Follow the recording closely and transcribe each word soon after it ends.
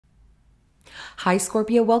Hi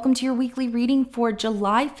Scorpio, welcome to your weekly reading for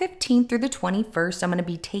July 15th through the 21st. I'm going to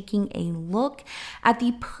be taking a look at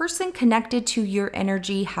the person connected to your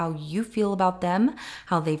energy, how you feel about them,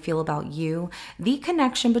 how they feel about you, the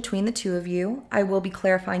connection between the two of you. I will be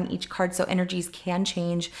clarifying each card so energies can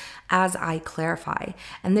change as I clarify.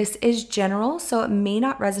 And this is general, so it may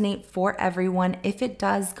not resonate for everyone. If it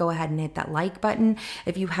does, go ahead and hit that like button.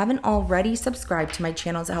 If you haven't already subscribed to my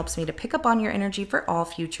channel, it helps me to pick up on your energy for all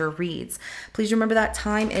future reads. Please remember that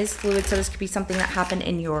time is fluid, so this could be something that happened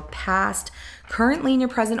in your past, currently in your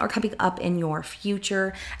present, or coming up in your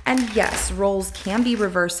future. And yes, roles can be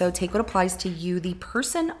reversed, so take what applies to you, the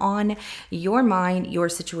person on your mind, your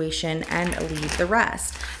situation, and leave the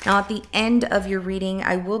rest. Now, at the end of your reading,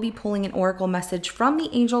 I will be pulling an oracle message from the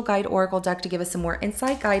Angel Guide Oracle deck to give us some more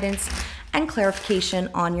insight, guidance, and clarification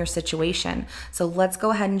on your situation. So let's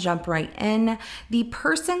go ahead and jump right in. The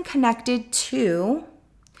person connected to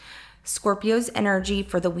Scorpio's energy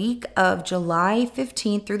for the week of July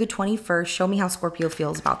 15th through the 21st. Show me how Scorpio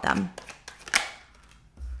feels about them.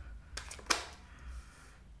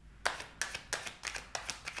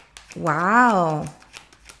 Wow.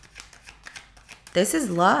 This is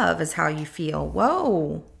love is how you feel.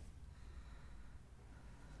 Whoa.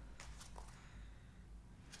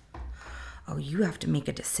 Oh, you have to make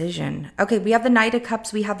a decision. Okay, we have the Knight of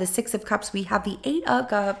Cups, we have the Six of Cups, we have the Eight of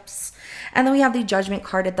Cups, and then we have the Judgment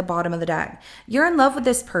card at the bottom of the deck. You're in love with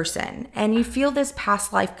this person, and you feel this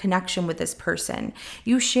past life connection with this person.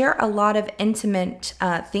 You share a lot of intimate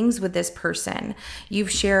things with this person.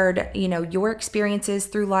 You've shared, your experiences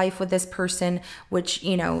through life with this person, which,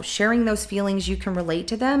 sharing those feelings, you can relate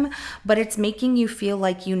to them, but it's making you feel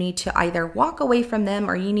like you need to either walk away from them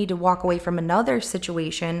or you need to walk away from another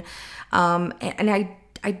situation.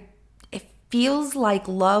 It feels like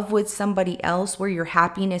love with somebody else where your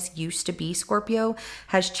happiness used to be, Scorpio,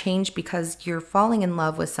 has changed because you're falling in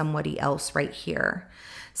love with somebody else right here.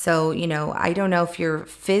 So, I don't know if you're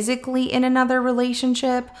physically in another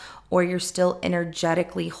relationship or you're still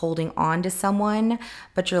energetically holding on to someone,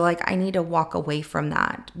 but you're like, I need to walk away from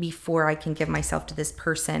that before I can give myself to this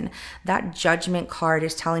person. That Judgment card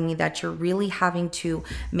is telling me that you're really having to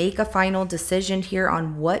make a final decision here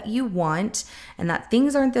on what you want and that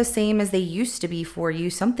things aren't the same as they used to be for you.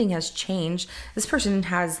 Something has changed. This person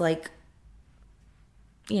has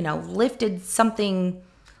lifted something.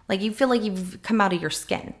 Like you feel like you've come out of your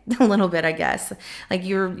skin a little bit, I guess. Like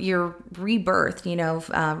you're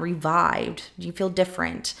rebirthed, revived. You feel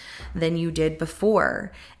different than you did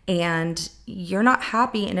before. And you're not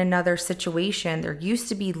happy in another situation. There used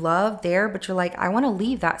to be love there, but you're like, I want to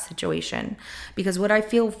leave that situation because what I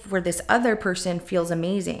feel for this other person feels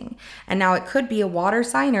amazing. And now it could be a water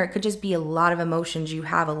sign or it could just be a lot of emotions you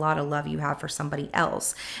have, a lot of love you have for somebody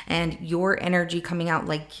else. And your energy coming out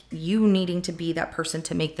like you needing to be that person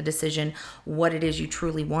to make the decision what it is you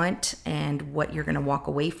truly want and what you're going to walk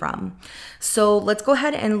away from. So let's go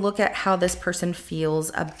ahead and look at how this person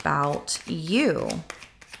feels about you.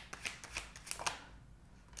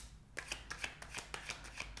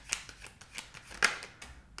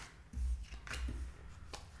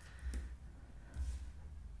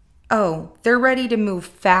 Oh, they're ready to move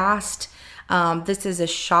fast. This is a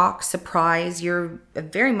shock, surprise. You're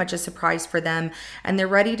very much a surprise for them, and they're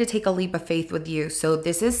ready to take a leap of faith with you. So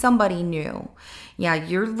this is somebody new. Yeah,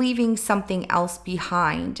 you're leaving something else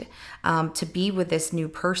behind to be with this new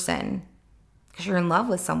person because you're in love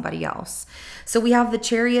with somebody else. So we have the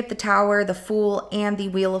Chariot, the Tower, the Fool, and the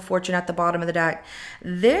Wheel of Fortune at the bottom of the deck.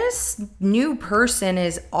 This new person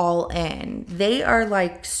is all in. They are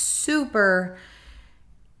like super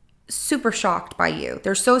shocked by you.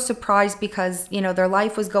 They're so surprised because, their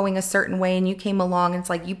life was going a certain way and you came along and it's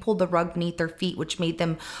like you pulled the rug beneath their feet, which made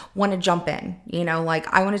them want to jump in, like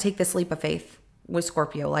I want to take this leap of faith with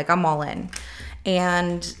Scorpio. Like I'm all in.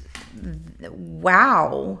 And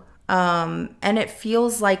wow. And it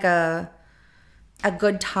feels like a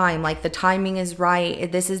good time. Like the timing is right.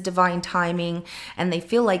 This is divine timing. And they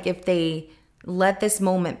feel like if they let this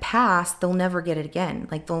moment pass, they'll never get it again.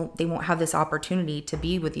 Like they won't have this opportunity to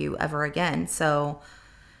be with you ever again. So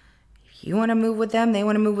if you want to move with them, they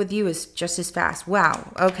want to move with you is just as fast.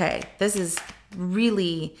 Wow. Okay. This is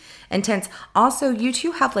really intense. Also, you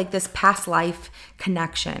two have like this past life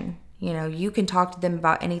connection. You can talk to them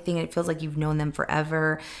about anything and it feels like you've known them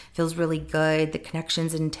forever. It feels really good. The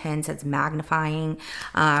connection's intense. It's magnifying.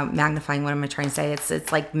 Magnifying, what am I trying to say?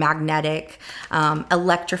 It's like magnetic,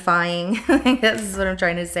 electrifying. This is what I'm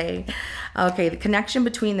trying to say. Okay, the connection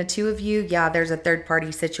between the two of you, yeah, there's a third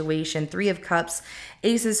party situation. Three of Cups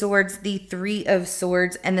Ace of Swords, the Three of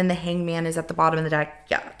Swords, and then the Hangman is at the bottom of the deck.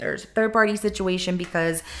 Yeah, there's a third party situation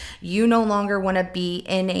because you no longer want to be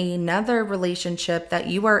in another relationship that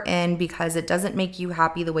you are in because it doesn't make you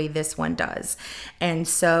happy the way this one does. And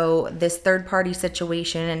so this third party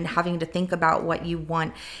situation and having to think about what you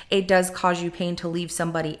want, it does cause you pain to leave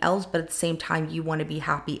somebody else, but at the same time, you want to be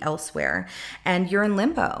happy elsewhere. And you're in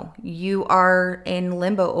limbo. You are in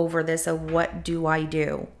limbo over this of what do I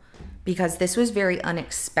do? Because this was very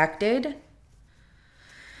unexpected.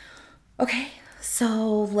 Okay,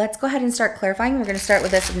 so let's go ahead and start clarifying. We're going to start with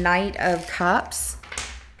this Knight of Cups.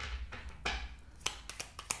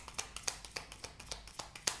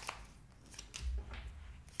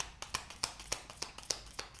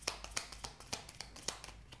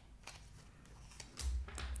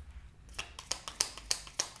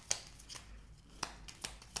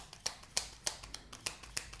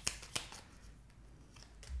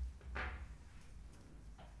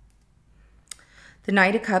 The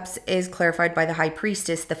Knight of Cups is clarified by the High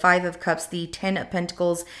Priestess, the Five of Cups, the Ten of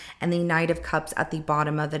Pentacles, and the Knight of Cups at the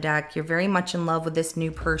bottom of the deck. You're very much in love with this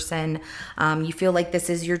new person. You feel like this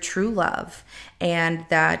is your true love and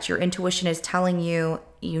that your intuition is telling you,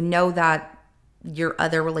 you know that your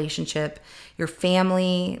other relationship, your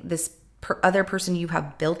family, this other person you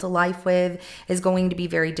have built a life with is going to be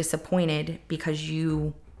very disappointed because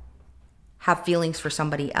you have feelings for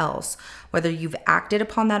somebody else. Whether you've acted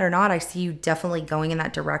upon that or not, I see you definitely going in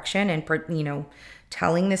that direction and, you know,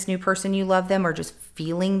 telling this new person you love them or just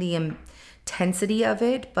feeling the intensity of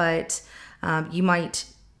it. But you might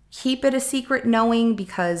keep it a secret knowing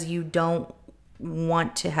because you don't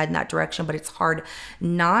want to head in that direction, but it's hard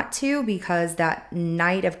not to because that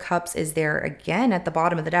Knight of Cups is there again at the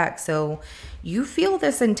bottom of the deck. So you feel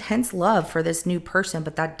this intense love for this new person,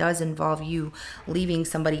 but that does involve you leaving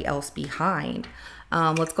somebody else behind.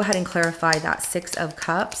 Let's go ahead and clarify that Six of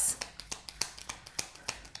Cups.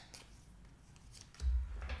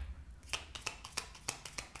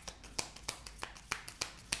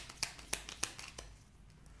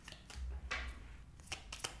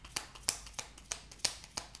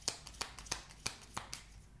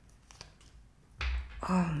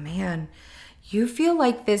 Oh man, you feel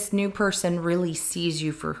like this new person really sees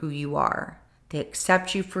you for who you are. They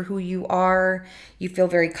accept you for who you are. You feel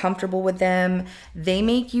very comfortable with them. They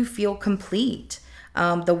make you feel complete.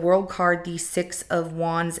 The World card, the Six of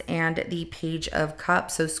Wands, and the Page of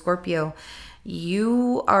Cups. So Scorpio,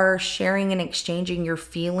 you are sharing and exchanging your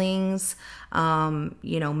feelings,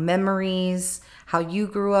 you know, memories, how you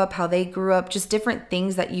grew up, how they grew up, just different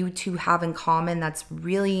things that you two have in common. That's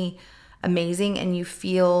really amazing, and you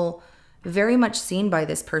feel very much seen by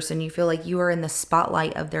this person. You feel like you are in the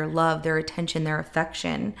spotlight of their love, their attention, their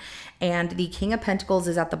affection. And the King of Pentacles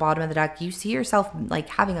is at the bottom of the deck. You see yourself like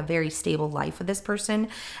having a very stable life with this person,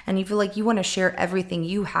 and you feel like you want to share everything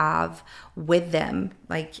you have with them.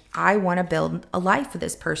 Like, I want to build a life with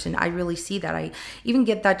this person. I really see that. I even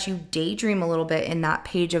get that you daydream a little bit in that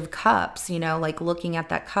Page of Cups, you know, like looking at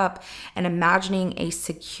that cup and imagining a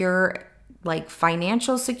secure, like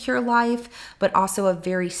financial secure life, but also a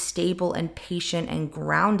very stable and patient and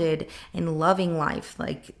grounded and loving life.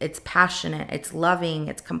 Like, it's passionate, it's loving,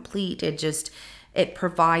 it's complete. It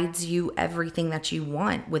provides you everything that you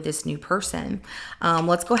want with this new person.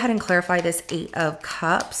 Let's go ahead and clarify this Eight of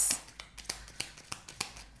Cups.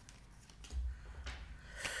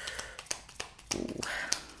 Ooh.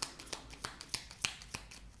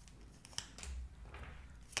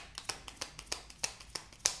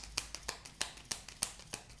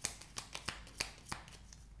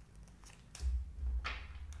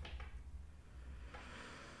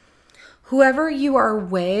 Whoever you are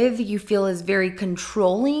with, you feel is very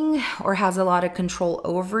controlling or has a lot of control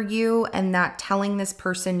over you, and that telling this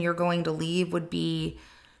person you're going to leave would be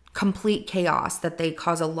complete chaos, that they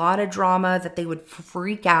cause a lot of drama, that they would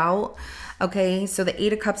freak out. Okay, so the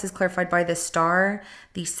Eight of Cups is clarified by the Star,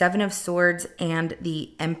 the Seven of Swords, and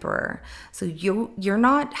the Emperor. So you're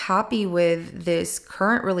not happy with this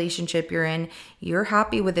current relationship you're in. You're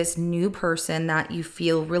happy with this new person that you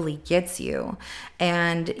feel really gets you.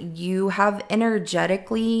 And you have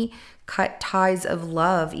energetically cut ties of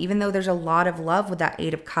love. Even though there's a lot of love with that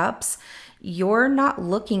Eight of Cups, you're not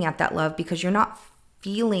looking at that love because you're not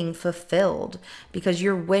feeling fulfilled, because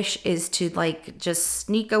your wish is to like just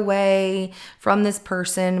sneak away from this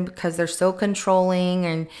person because they're so controlling,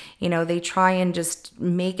 and you know, they try and just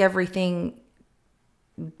make everything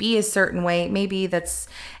be a certain way. Maybe that's,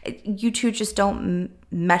 you two just don't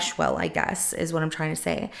mesh well, I guess, is what I'm trying to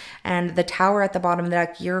say. And the Tower at the bottom of the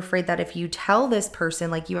deck, you're afraid that if you tell this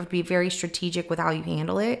person, like, you have to be very strategic with how you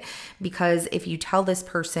handle it, because if you tell this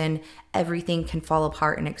person, everything can fall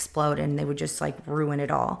apart and explode, and they would just like ruin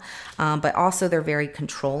it all. But also they're very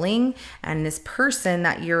controlling, and this person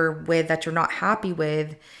that you're with, that you're not happy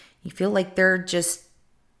with, you feel like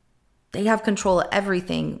they have control of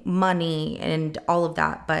everything, money and all of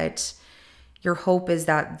that. But your hope is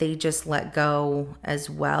that they just let go as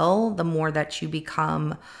well. The more that you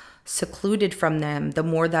become secluded from them, the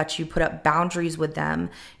more that you put up boundaries with them,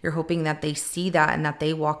 you're hoping that they see that and that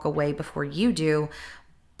they walk away before you do.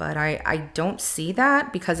 But I don't see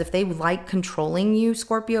that, because if they like controlling you,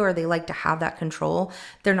 Scorpio, or they like to have that control,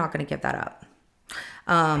 they're not going to give that up.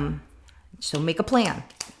 So make a plan.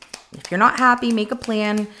 If you're not happy, make a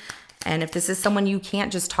plan. And if this is someone you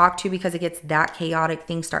can't just talk to because it gets that chaotic,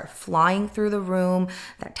 things start flying through the room,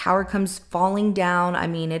 that tower comes falling down, I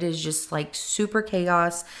mean, it is just like super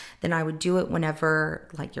chaos, then I would do it whenever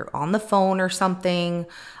like you're on the phone or something,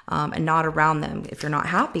 and not around them if you're not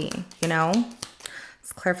happy, you know?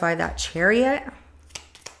 Let's clarify that Chariot.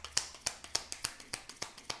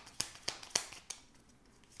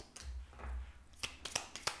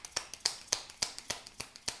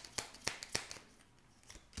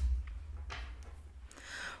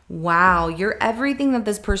 Wow, you're everything that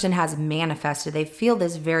this person has manifested. They feel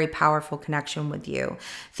this very powerful connection with you.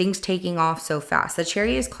 Things taking off so fast. The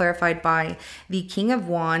Chariot is clarified by the King of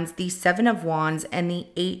Wands, the Seven of Wands, and the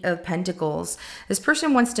Eight of Pentacles. This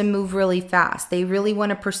person wants to move really fast. They really want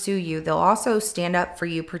to pursue you. They'll also stand up for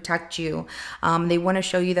you, protect you. They want to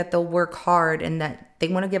show you that they'll work hard and that they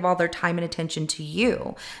want to give all their time and attention to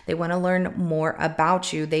you. They want to learn more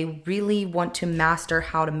about you. They really want to master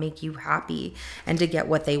how to make you happy and to get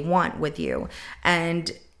what they want with you.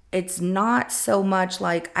 And it's not so much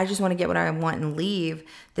like, I just want to get what I want and leave.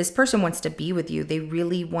 This person wants to be with you. They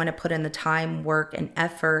really want to put in the time, work, and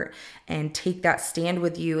effort and take that stand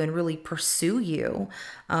with you and really pursue you.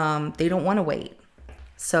 They don't want to wait.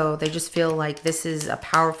 So they just feel like this is a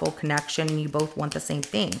powerful connection and you both want the same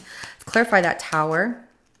thing. Let's clarify that Tower.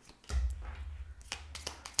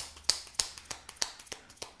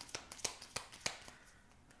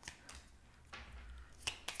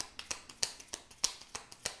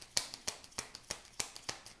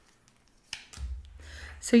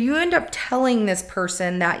 So you end up telling this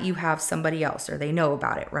person that you have somebody else, or they know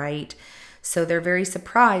about it, right? So they're very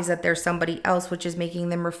surprised that there's somebody else, which is making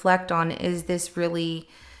them reflect on, is this really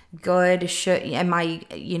good? Am I,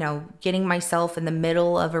 getting myself in the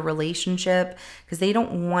middle of a relationship? Because they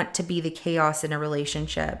don't want to be the chaos in a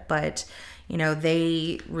relationship, but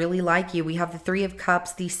they really like you. We have the Three of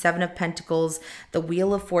Cups, the Seven of Pentacles, the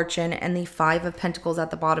Wheel of Fortune, and the Five of Pentacles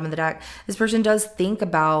at the bottom of the deck. This person does think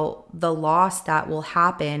about the loss that will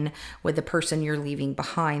happen with the person you're leaving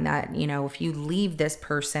behind. That, if you leave this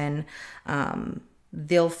person,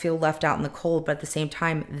 they'll feel left out in the cold, but at the same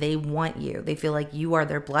time, they want you. They feel like you are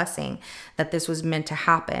their blessing, that this was meant to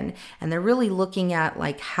happen. And they're really looking at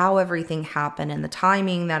like how everything happened and the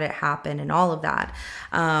timing that it happened and all of that.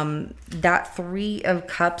 That Three of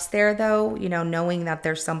Cups there though, knowing that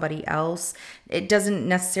there's somebody else, it doesn't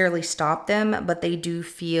necessarily stop them, but they do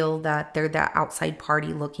feel that they're that outside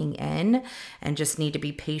party looking in and just need to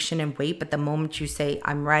be patient and wait. But the moment you say,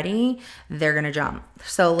 I'm ready, they're going to jump.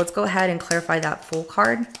 So let's go ahead and clarify that Fool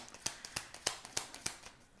card.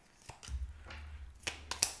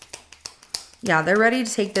 Yeah, they're ready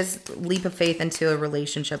to take this leap of faith into a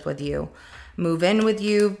relationship with you. Move in with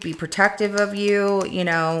you, be protective of you.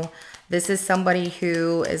 This is somebody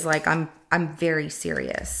who is like, I'm very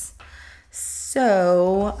serious.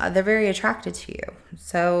 So they're very attracted to you.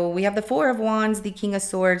 So we have the Four of Wands, the King of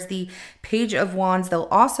Swords, the Page of Wands. They'll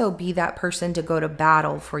also be that person to go to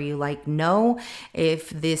battle for you. Like, no, if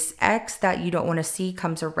this ex that you don't want to see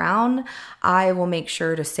comes around, I will make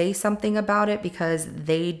sure to say something about it, because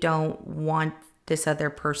they don't want this other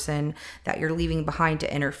person that you're leaving behind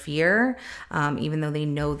to interfere, even though they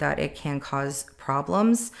know that it can cause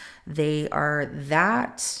problems. They are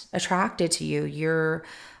that attracted to you. You're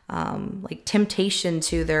like temptation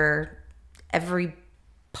to their every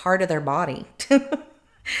part of their body. I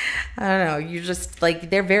don't know. You're just like,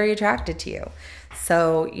 they're very attracted to you.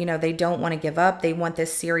 So, they don't want to give up. They want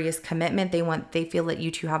this serious commitment. They feel that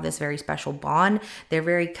you two have this very special bond. They're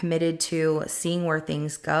very committed to seeing where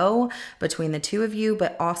things go between the two of you,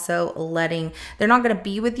 but also they're not going to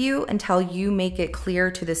be with you until you make it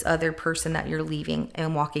clear to this other person that you're leaving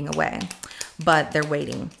and walking away, but they're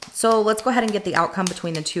waiting. So let's go ahead and get the outcome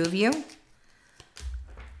between the two of you.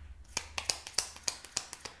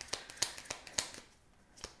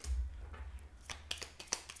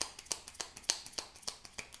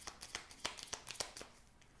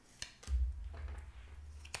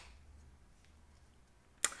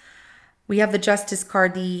 We have the Justice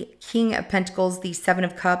card, the King of Pentacles, the Seven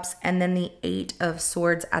of Cups, and then the Eight of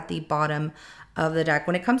Swords at the bottom of the deck.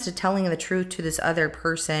 When it comes to telling the truth to this other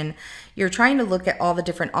person, you're trying to look at all the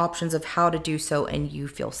different options of how to do so, and you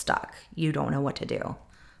feel stuck. You don't know what to do,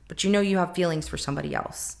 but you know you have feelings for somebody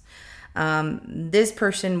else. This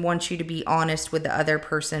person wants you to be honest with the other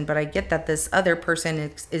person, but I get that this other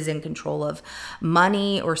person is in control of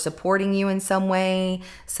money or supporting you in some way.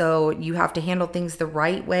 So you have to handle things the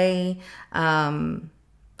right way.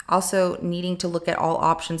 Also needing to look at all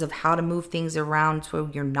options of how to move things around so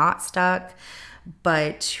you're not stuck.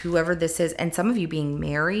 But whoever this is, and some of you being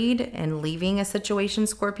married and leaving a situation,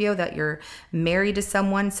 Scorpio, that you're married to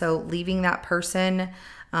someone, so leaving that person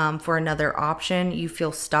for another option, you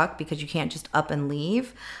feel stuck because you can't just up and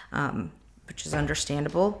leave, which is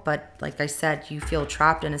understandable. But like I said, you feel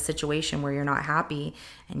trapped in a situation where you're not happy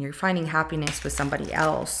and you're finding happiness with somebody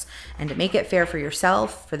else. And to make it fair for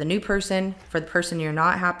yourself, for the new person, for the person you're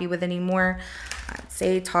not happy with anymore, I'd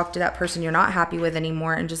say talk to that person you're not happy with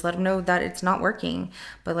anymore and just let them know that it's not working.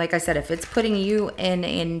 But like I said, if it's putting you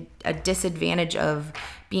in a disadvantage of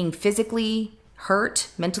being physically hurt,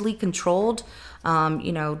 mentally controlled,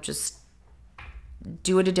 you know, just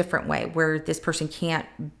do it a different way where this person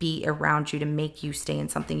can't be around you to make you stay in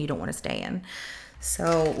something you don't want to stay in.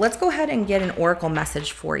 So let's go ahead and get an oracle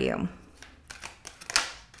message for you.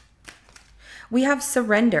 We have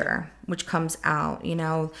surrender, which comes out, you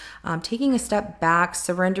know, taking a step back,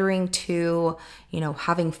 surrendering to, you know,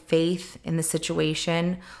 having faith in the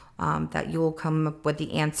situation, that you will come up with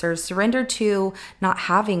the answers. Surrender to not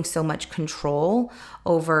having so much control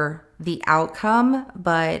over the outcome,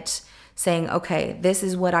 but saying, okay, this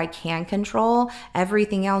is what I can control.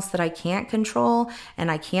 Everything else that I can't control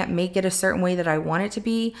and I can't make it a certain way that I want it to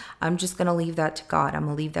be, I'm just going to leave that to God. I'm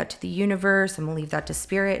going to leave that to the universe. I'm going to leave that to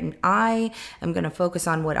spirit. And I am going to focus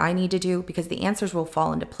on what I need to do because the answers will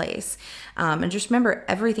fall into place. And just remember,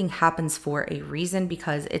 everything happens for a reason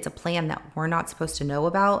because it's a plan that we're not supposed to know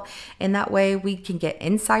about. And that way we can get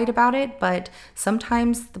insight about it. But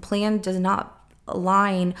sometimes the plan does not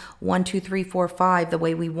align 1, 2, 3, 4, 5 the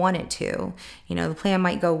way we want it to. You know, the plan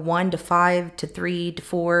might go 1 to 5 to 3 to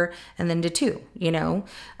 4 and then to 2, you know,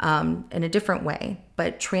 in a different way.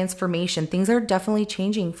 But transformation, things are definitely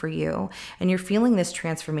changing for you and you're feeling this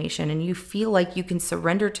transformation and you feel like you can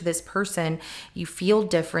surrender to this person. You feel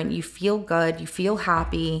different, you feel good, you feel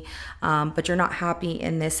happy, but you're not happy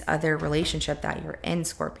in this other relationship that you're in,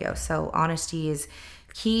 Scorpio. So honesty is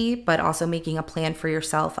key, but also making a plan for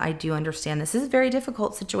yourself. I do understand this is a very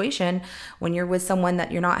difficult situation when you're with someone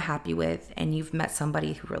that you're not happy with and you've met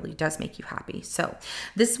somebody who really does make you happy. So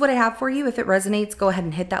this is what I have for you. If it resonates, go ahead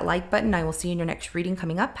and hit that like button. I will see you in your next reading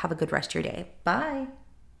coming up. Have a good rest of your day. Bye.